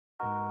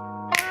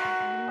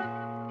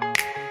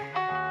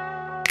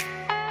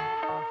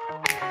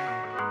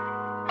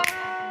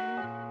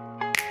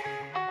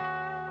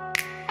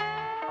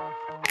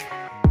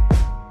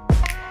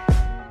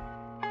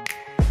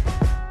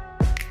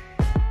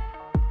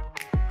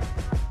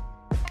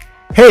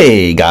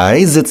Hey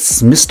guys,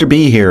 it's Mr.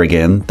 B here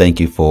again.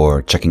 Thank you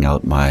for checking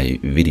out my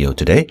video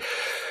today.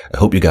 I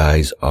hope you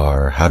guys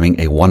are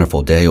having a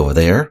wonderful day over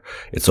there.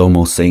 It's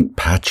almost St.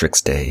 Patrick's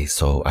Day,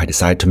 so I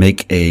decided to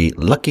make a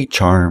Lucky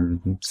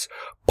Charms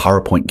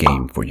PowerPoint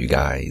game for you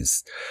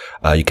guys.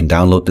 You can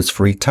download this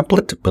free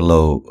template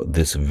below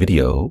this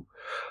video.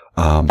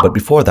 But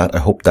before that, I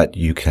hope that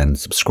you can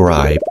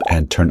subscribe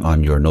and turn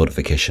on your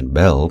notification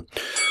bell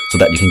so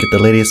that you can get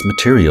the latest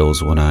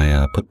materials when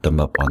I put them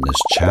up on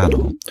this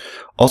channel.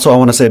 Also, I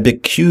want to say a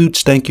big,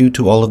 huge thank you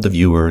to all of the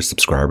viewers,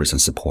 subscribers,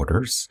 and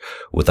supporters.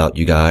 Without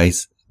you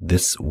guys,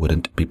 this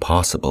wouldn't be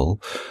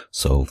possible.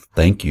 So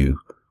thank you.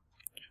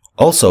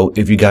 Also,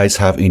 if you guys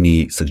have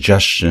any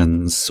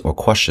suggestions or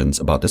questions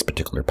about this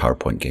particular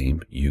PowerPoint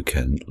game, you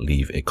can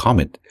leave a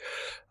comment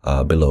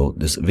below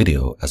this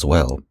video as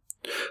well.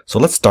 So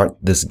let's start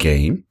this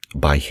game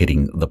by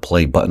hitting the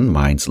play button.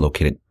 Mine's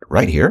located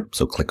right here,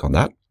 so click on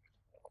that.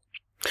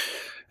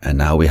 And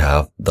now we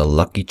have the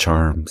Lucky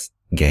Charms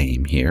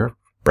game here,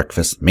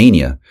 Breakfast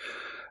Mania.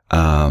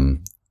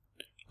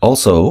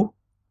 Also,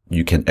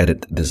 you can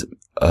edit this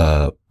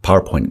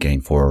PowerPoint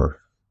game for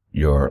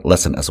your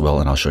lesson as well,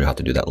 and I'll show you how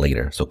to do that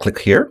later. So click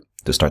here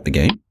to start the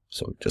game.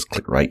 So just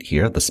click right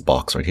here, this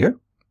box right here.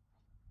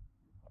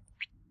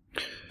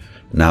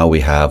 Now we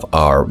have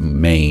our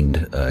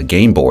main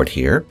game board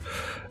here,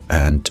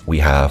 and we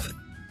have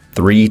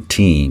 3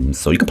 teams.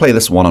 So you can play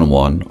this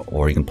one-on-one,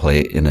 or you can play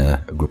it in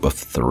a group of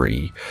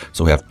 3.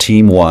 So we have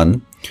Team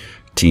 1,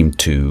 Team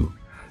 2,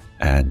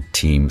 and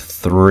Team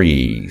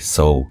 3.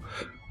 So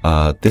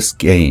this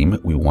game,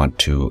 we want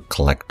to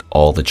collect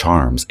all the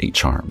charms, 8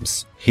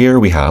 charms. Here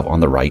we have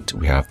on the right,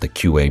 we have the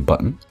QA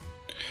button,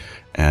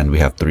 and we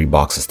have 3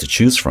 boxes to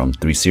choose from,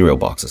 3 cereal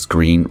boxes,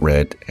 green,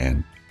 red,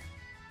 and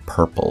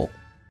purple.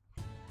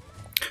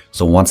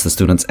 So once the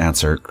students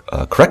answer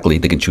correctly,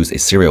 they can choose a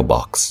cereal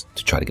box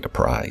to try to get a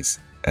prize.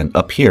 And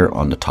up here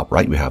on the top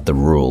right, we have the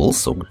rules.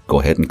 So go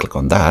ahead and click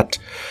on that.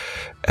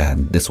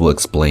 And this will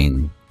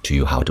explain to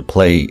you how to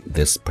play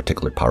this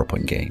particular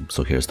PowerPoint game.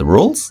 So here's the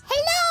rules.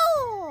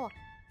 Hello!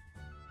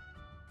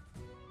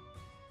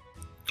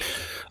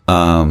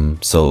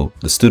 So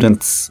the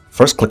students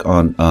first click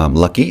on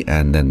Lucky,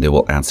 and then they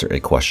will answer a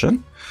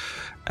question.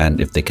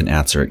 And if they can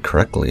answer it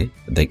correctly,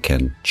 they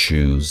can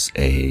choose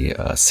a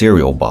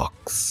cereal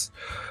box.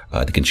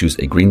 They can choose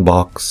a green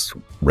box,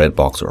 red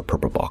box, or a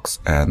purple box.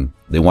 And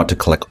they want to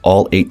collect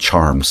all 8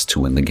 charms to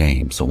win the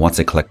game. So once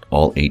they collect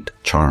all 8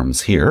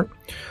 charms here,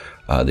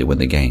 they win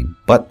the game.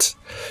 But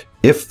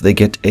if they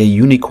get a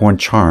unicorn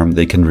charm,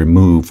 they can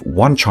remove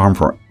 1 charm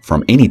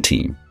from any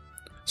team.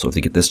 So if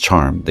they get this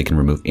charm, they can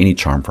remove any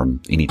charm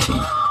from any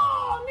team.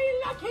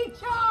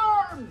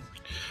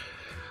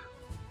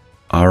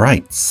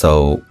 Alright,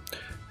 so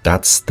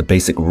that's the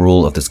basic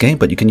rule of this game,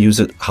 but you can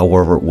use it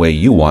however way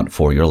you want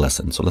for your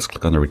lesson. So let's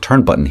click on the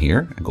return button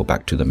here and go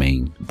back to the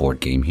main board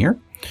game here.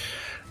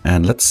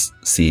 And let's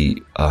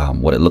see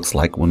what it looks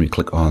like when we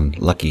click on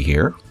Lucky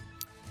here.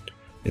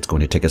 It's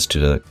going to take us to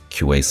the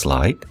QA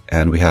slide,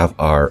 and we have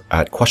our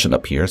add question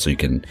up here, so you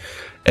can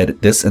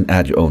edit this and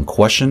add your own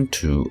question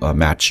to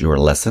match your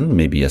lesson,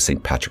 maybe a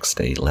St. Patrick's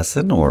Day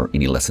lesson or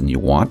any lesson you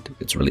want.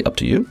 It's really up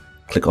to you.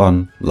 Click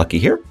on Lucky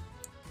here.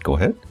 Go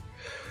ahead.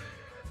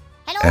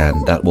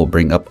 And that will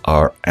bring up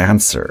our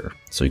answer.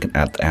 So you can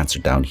add the answer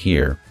down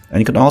here. And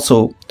you can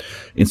also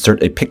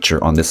insert a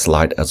picture on this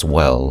slide as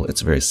well.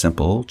 It's very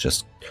simple.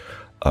 Just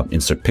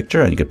insert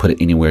picture, and you can put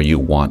it anywhere you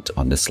want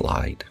on this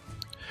slide.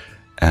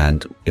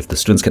 And if the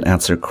students can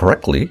answer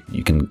correctly,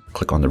 you can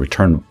click on the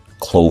return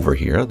clover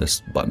here,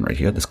 this button right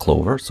here, this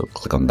clover. So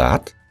click on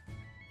that.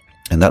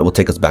 And that will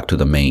take us back to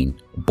the main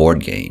board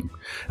game.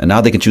 And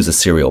now they can choose a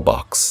cereal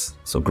box.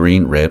 So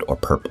green, red, or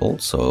purple.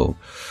 So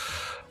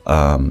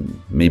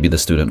maybe the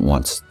student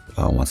wants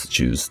to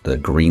choose the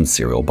green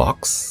cereal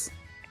box.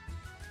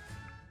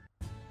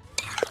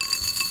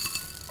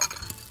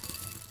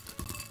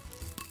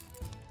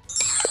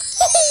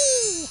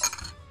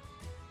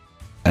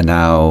 And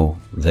now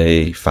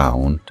they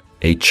found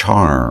a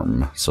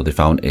charm. So they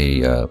found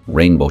a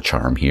rainbow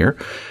charm here.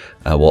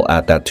 We'll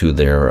add that to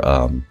their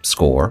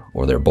score,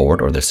 or their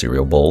board, or their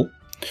cereal bowl.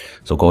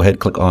 So go ahead,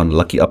 click on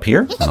Lucky up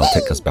here, and it'll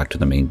take us back to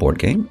the main board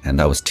game. And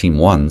that was Team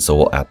 1, so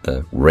we'll add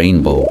the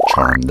rainbow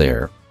charm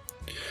there.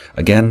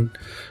 Again,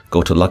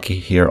 go to Lucky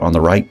here on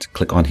the right,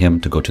 click on him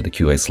to go to the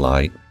QA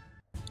slide.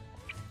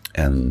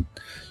 And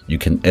you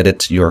can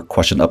edit your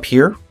question up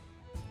here.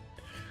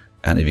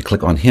 And if you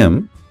click on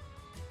him,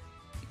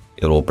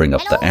 it will bring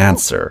up the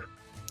answer.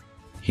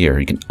 Here,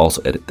 you can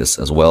also edit this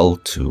as well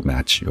to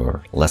match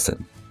your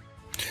lesson.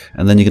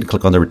 And then you can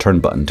click on the return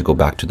button to go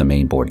back to the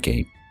main board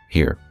game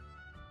here.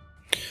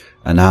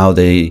 And now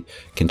they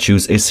can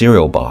choose a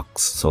cereal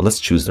box. So let's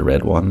choose the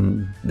red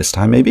one this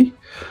time maybe.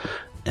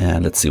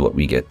 And let's see what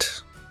we get.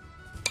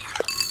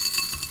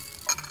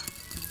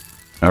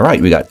 All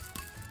right, we got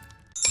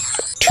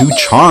 2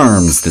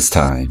 charms this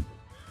time.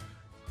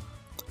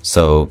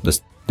 So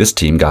this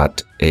team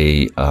got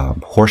a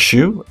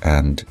horseshoe,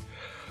 and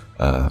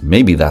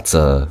maybe that's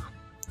a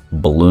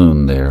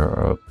balloon there,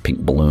 or a pink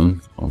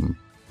balloon.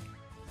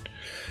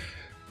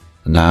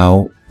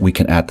 Now we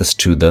can add this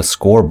to the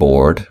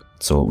scoreboard.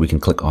 So we can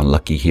click on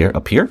lucky here,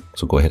 up here.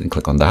 So go ahead and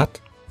click on that.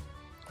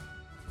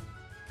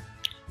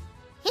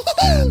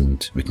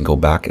 And we can go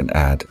back and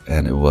add,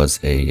 and it was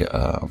a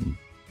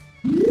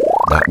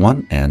that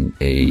one and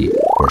a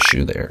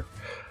horseshoe there.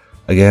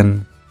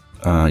 Again,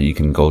 you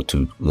can go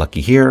to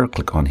lucky here,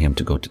 click on him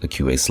to go to the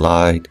QA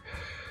slide.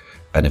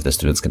 And if the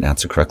students can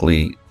answer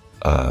correctly,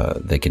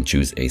 they can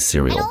choose a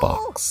cereal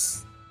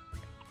box.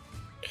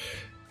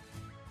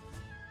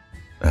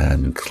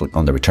 And click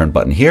on the return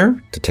button here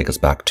to take us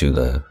back to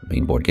the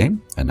main board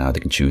game. And now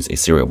they can choose a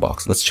cereal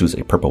box. Let's choose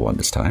a purple one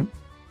this time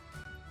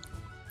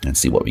and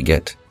see what we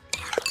get.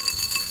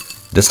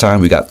 This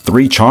time we got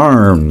 3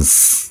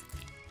 charms.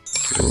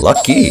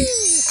 Lucky.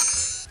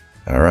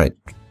 All right.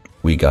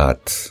 We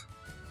got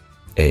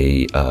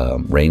a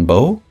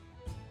rainbow,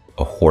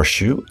 a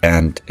horseshoe,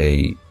 and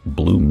a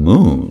blue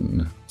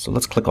moon. So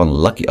let's click on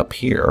lucky up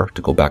here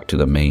to go back to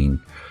the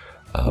main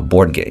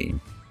board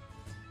game.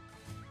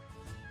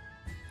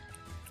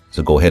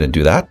 So go ahead and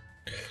do that.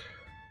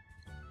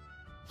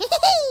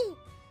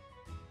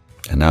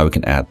 And now we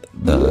can add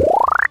the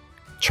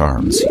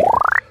charms here.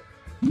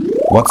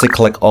 Once they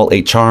collect all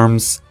 8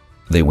 charms,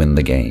 they win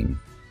the game.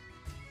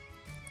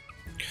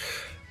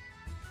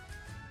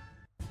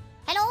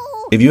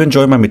 Hello. If you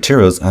enjoy my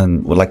materials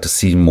and would like to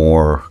see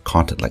more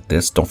content like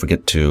this, don't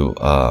forget to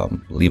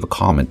leave a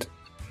comment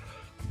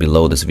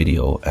below this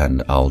video,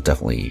 and I'll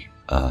definitely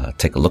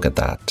take a look at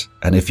that.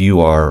 And if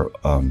you are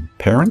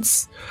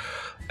parents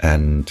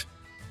and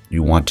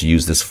you want to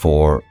use this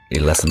for a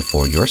lesson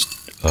for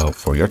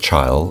your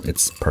child,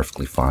 it's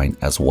perfectly fine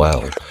as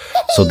well.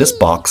 So this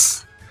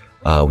box,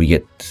 we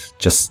get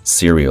just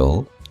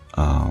cereal.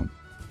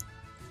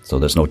 So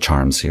there's no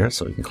charms here.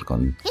 So you can click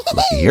on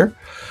lucky here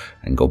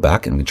and go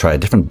back, and we can try a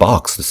different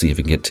box to see if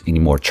we can get any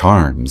more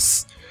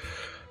charms.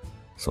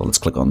 So let's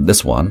click on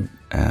this one,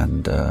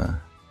 and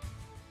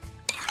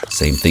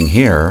same thing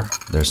here.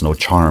 There's no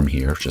charm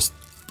here, just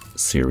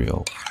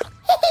cereal.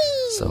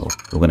 So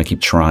we're going to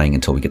keep trying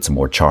until we get some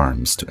more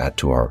charms to add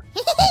to our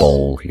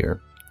bowl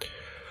here.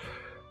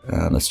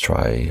 Let's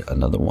try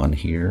another one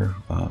here.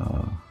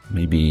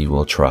 Maybe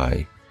we'll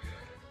try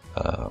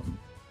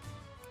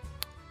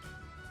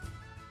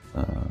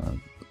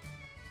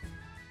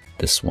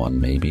this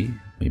one. Maybe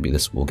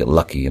this will get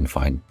lucky and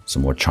find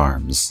some more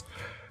charms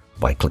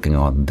by clicking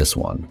on this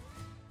one.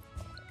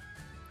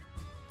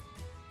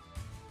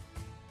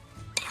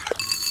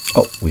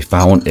 Oh, we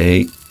found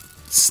a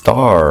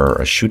star,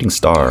 a shooting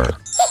star.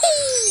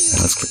 And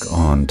let's click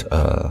on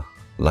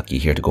lucky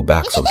here to go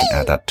back so we can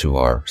add that to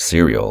our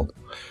cereal.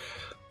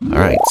 All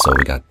right, so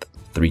we got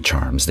 3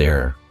 charms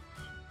there.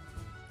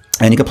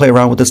 And you can play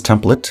around with this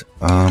template,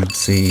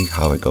 see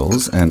how it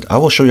goes. And I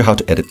will show you how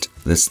to edit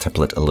this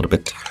template a little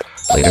bit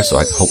later. So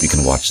I hope you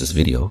can watch this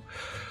video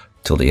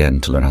till the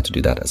end to learn how to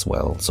do that as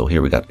well. So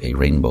here we got a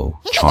rainbow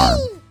charm.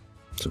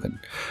 So good.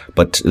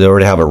 But they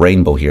already have a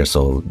rainbow here,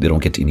 so they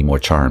don't get any more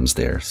charms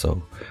there.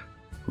 So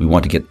we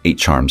want to get 8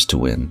 charms to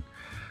win.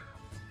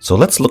 So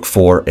let's look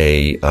for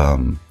a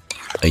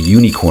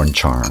unicorn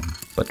charm.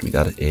 But we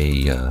got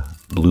a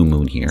blue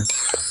moon here,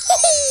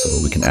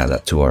 so we can add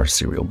that to our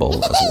cereal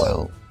bowl as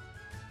well.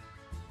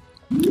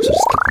 So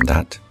just click on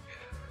that.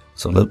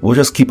 So we'll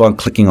just keep on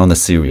clicking on the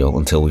cereal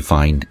until we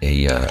find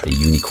a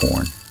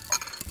unicorn.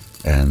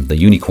 And the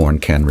unicorn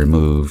can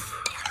remove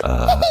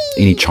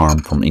any charm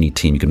from any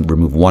team. You can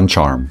remove 1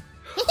 charm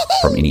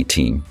from any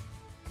team.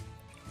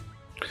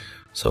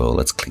 So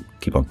let's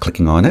keep on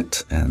clicking on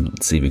it and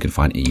let's see if we can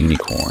find a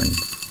unicorn.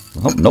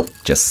 Oh, nope,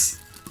 just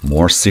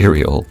more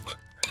cereal.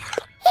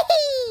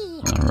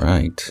 All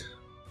right.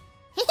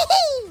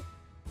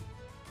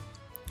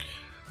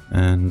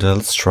 And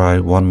let's try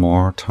one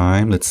more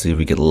time. Let's see if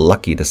we get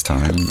lucky this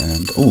time.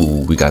 And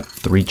oh, we got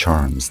 3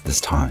 charms this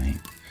time.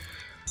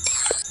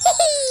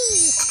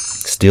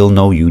 Still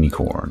no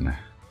unicorn.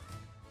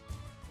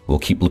 We'll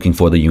keep looking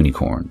for the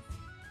unicorn.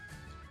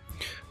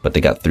 But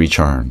they got 3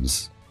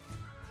 charms.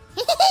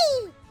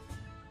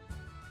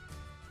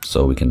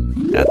 So we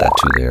can add that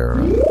to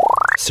their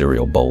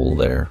cereal bowl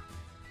there.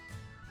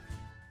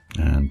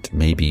 And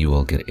maybe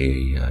we'll get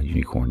a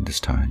unicorn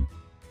this time.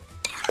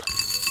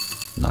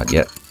 Not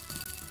yet.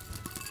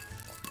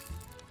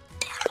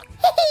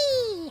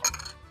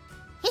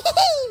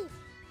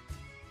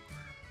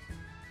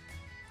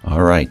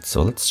 Alright,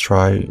 so let's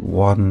try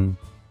one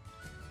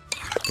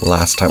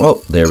last time.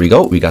 Oh, there we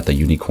go. We got the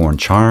unicorn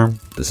charm.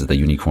 This is the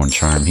unicorn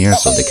charm here,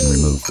 so they can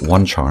remove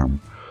 1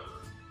 charm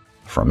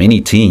from any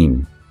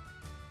team.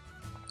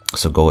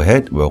 So go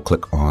ahead, we'll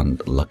click on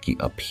lucky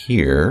up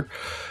here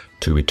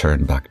to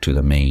return back to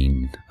the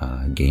main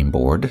game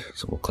board.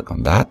 So we'll click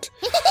on that.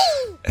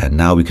 And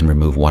now we can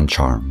remove 1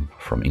 charm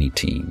from any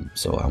team.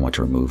 So I want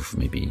to remove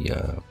maybe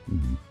I'll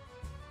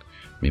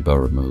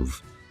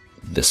remove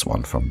this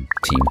one from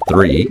Team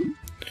 3.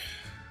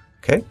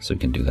 Okay, so you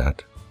can do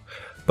that.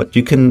 But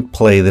you can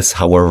play this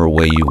however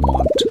way you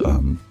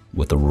want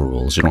with the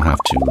rules. You don't have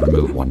to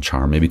remove one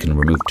charm. Maybe you can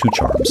remove 2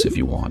 charms if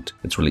you want.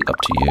 It's really up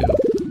to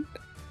you.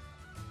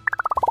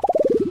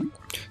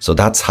 So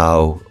that's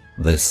how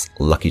this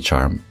Lucky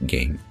Charm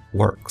game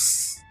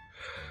works.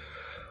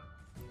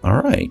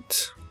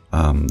 Alright,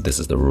 this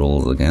is the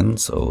rules again.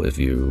 So if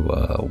you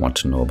want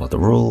to know about the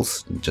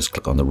rules, just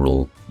click on the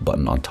rule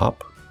button on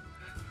top.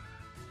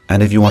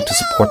 And if you want to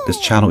support this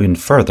channel even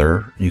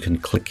further, you can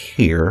click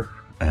here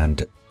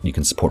and you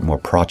can support more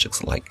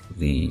projects like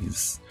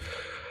these.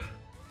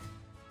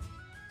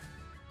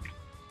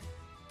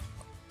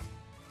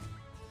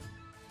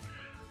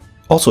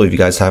 Also, if you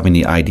guys have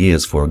any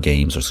ideas for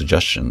games or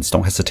suggestions,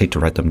 don't hesitate to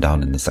write them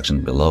down in the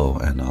section below,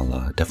 and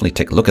I'll definitely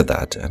take a look at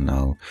that, and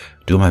I'll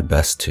do my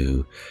best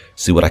to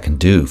see what I can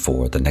do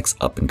for the next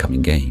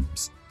up-and-coming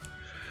games.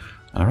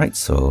 Alright,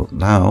 so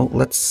now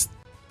let's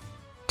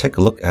take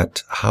a look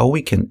at how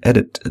we can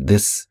edit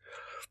this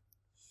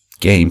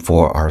game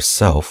for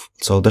ourselves.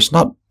 So there's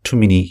not too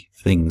many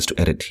things to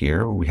edit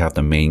here. We have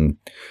the main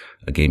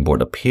game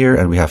board up here,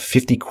 and we have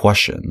 50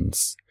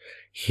 questions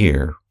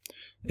here.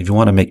 If you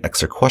want to make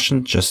extra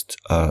questions, just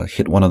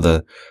hit one of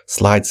the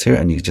slides here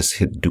and you just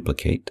hit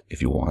duplicate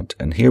if you want.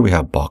 And here we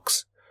have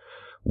box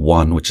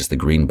 1, which is the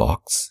green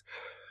box.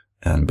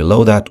 And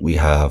below that we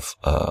have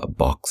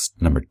box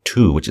number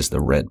 2, which is the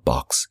red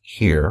box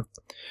here.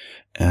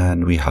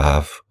 And we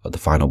have the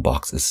final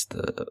box is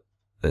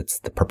it's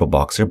the purple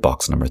box here,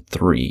 box number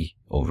 3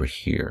 over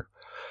here.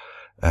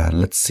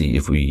 And let's see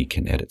if we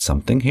can edit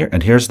something here.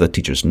 And here's the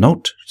teacher's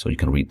note, so you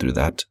can read through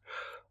that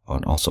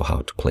on also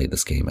how to play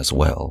this game as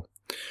well.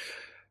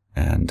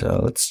 And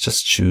let's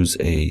just choose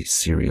a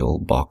serial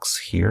box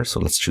here. So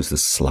let's choose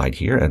this slide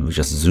here and we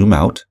just zoom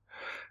out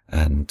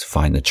and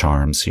find the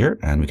charms here.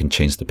 And we can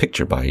change the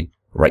picture by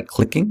right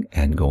clicking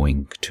and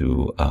going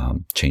to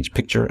change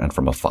picture and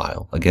from a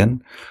file.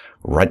 Again,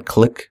 right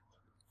click,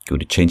 go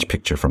to change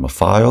picture from a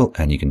file,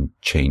 and you can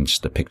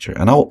change the picture.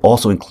 And I'll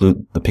also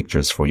include the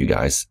pictures for you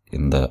guys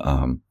in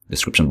the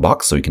description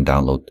box so you can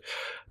download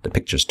the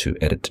pictures to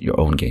edit your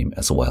own game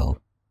as well.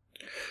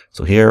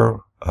 So here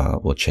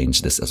we'll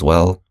change this as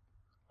well.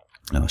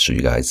 I'll show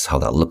you guys how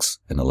that looks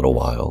in a little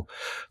while.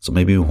 So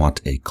maybe we want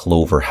a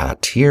clover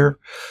hat here,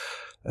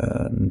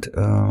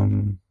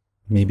 and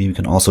maybe we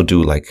can also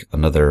do like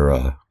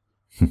another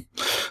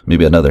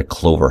maybe another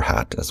clover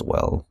hat as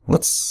well.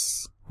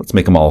 Let's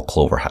make them all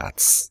clover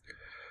hats.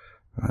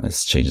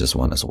 Let's change this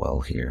one as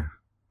well here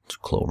to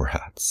clover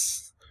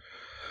hats.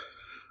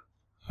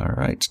 All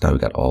right, now we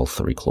got all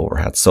 3 clover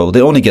hats. So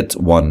they only get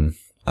one.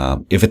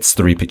 If it's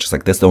 3 pictures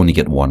like this, they only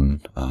get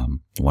one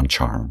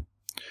charm.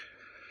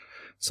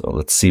 So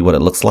let's see what it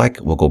looks like.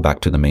 We'll go back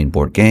to the main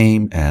board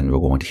game and we're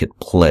going to hit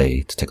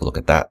play to take a look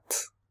at that.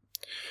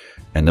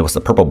 And there was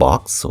the purple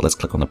box, so let's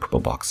click on the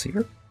purple box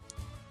here.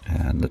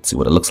 And let's see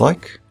what it looks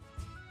like.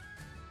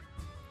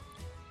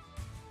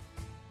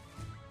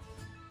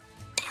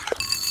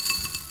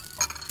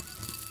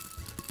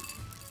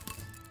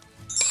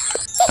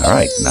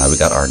 Alright, now we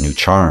got our new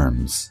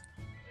charms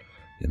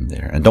in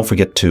there. And don't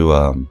forget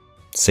to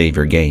save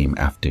your game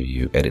after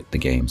you edit the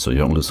game so you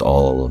don't lose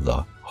all of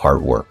the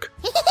hard work.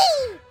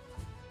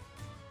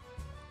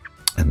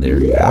 And there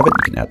you have it.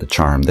 You can add the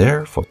charm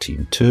there for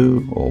team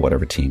 2 or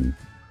whatever team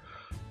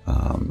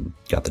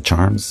got the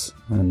charms.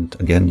 And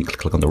again, you can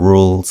click on the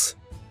rules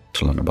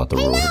to learn about the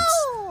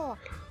rules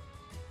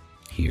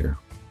here.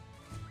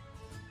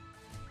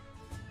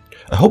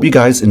 I hope you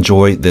guys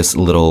enjoy this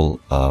little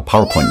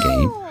PowerPoint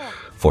game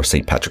for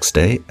St. Patrick's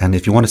Day. And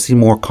if you want to see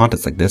more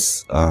content like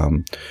this,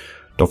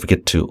 don't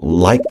forget to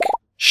like,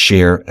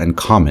 share, and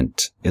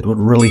comment. It would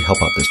really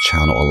help out this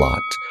channel a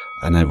lot.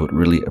 And I would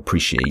really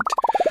appreciate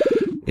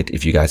it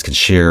if you guys can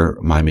share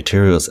my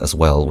materials as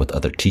well with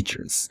other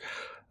teachers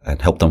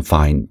and help them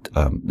find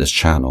this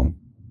channel.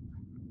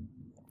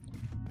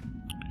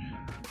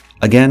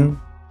 Again,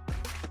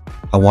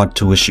 I want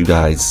to wish you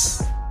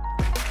guys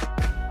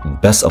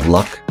best of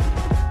luck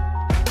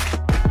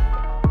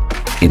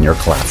in your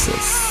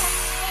classes.